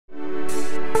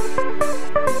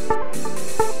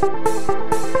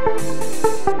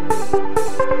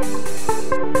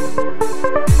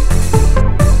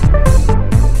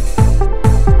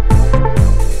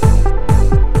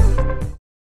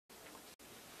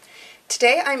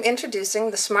Today I'm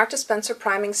introducing the SmartDispenser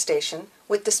Priming Station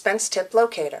with Dispense Tip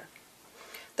Locator.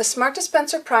 The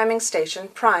SmartDispenser Priming Station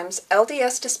primes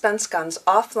LDS Dispense Guns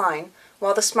offline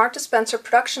while the SmartDispenser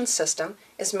Production System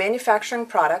is manufacturing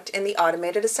product in the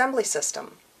automated assembly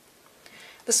system.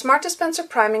 The SmartDispenser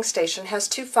Priming Station has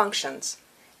two functions: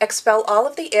 expel all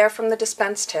of the air from the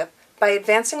dispense tip by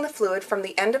advancing the fluid from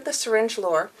the end of the syringe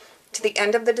luer to the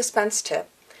end of the dispense tip,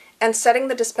 and setting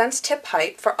the dispense tip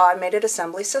height for automated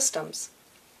assembly systems.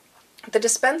 The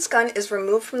dispense gun is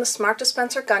removed from the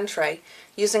SmartDispenser gun tray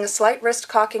using a slight wrist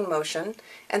cocking motion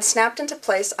and snapped into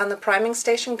place on the priming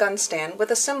station gun stand with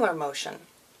a similar motion.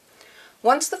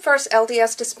 Once the first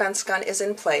LDS dispense gun is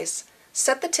in place,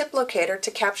 set the tip locator to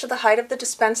capture the height of the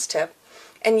dispense tip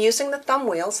and using the thumb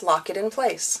wheels lock it in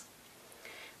place.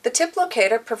 The tip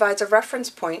locator provides a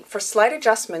reference point for slight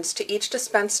adjustments to each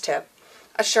dispense tip,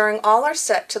 assuring all are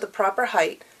set to the proper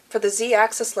height for the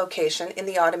Z-axis location in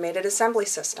the automated assembly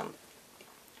system.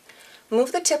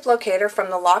 Move the tip locator from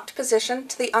the locked position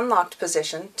to the unlocked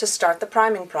position to start the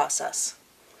priming process.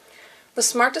 The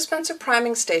SmartDispenser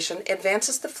Priming Station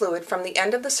advances the fluid from the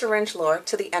end of the syringe luer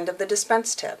to the end of the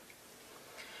dispense tip.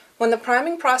 When the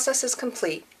priming process is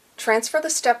complete, transfer the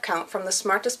step count from the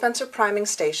SmartDispenser Priming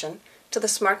Station to the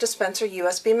SmartDispenser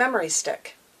USB memory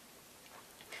stick.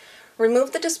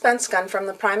 Remove the dispense gun from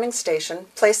the priming station,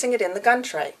 placing it in the gun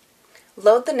tray.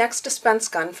 Load the next dispense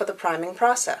gun for the priming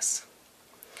process.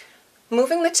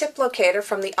 Moving the tip locator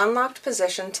from the unlocked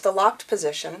position to the locked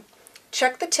position,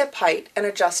 check the tip height and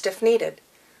adjust if needed.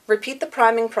 Repeat the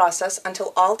priming process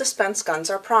until all dispense guns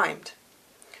are primed.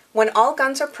 When all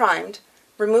guns are primed,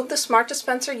 remove the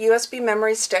SmartDispenser USB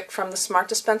memory stick from the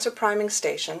SmartDispenser Priming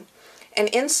Station and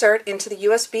insert into the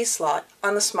USB slot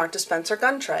on the SmartDispenser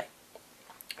gun tray.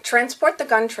 Transport the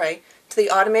gun tray to the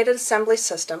automated assembly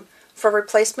system for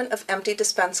replacement of empty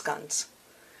dispense guns.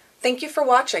 Thank you for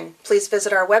watching. Please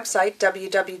visit our website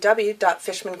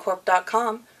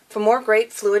www.fishmancorp.com for more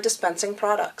great fluid dispensing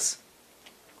products.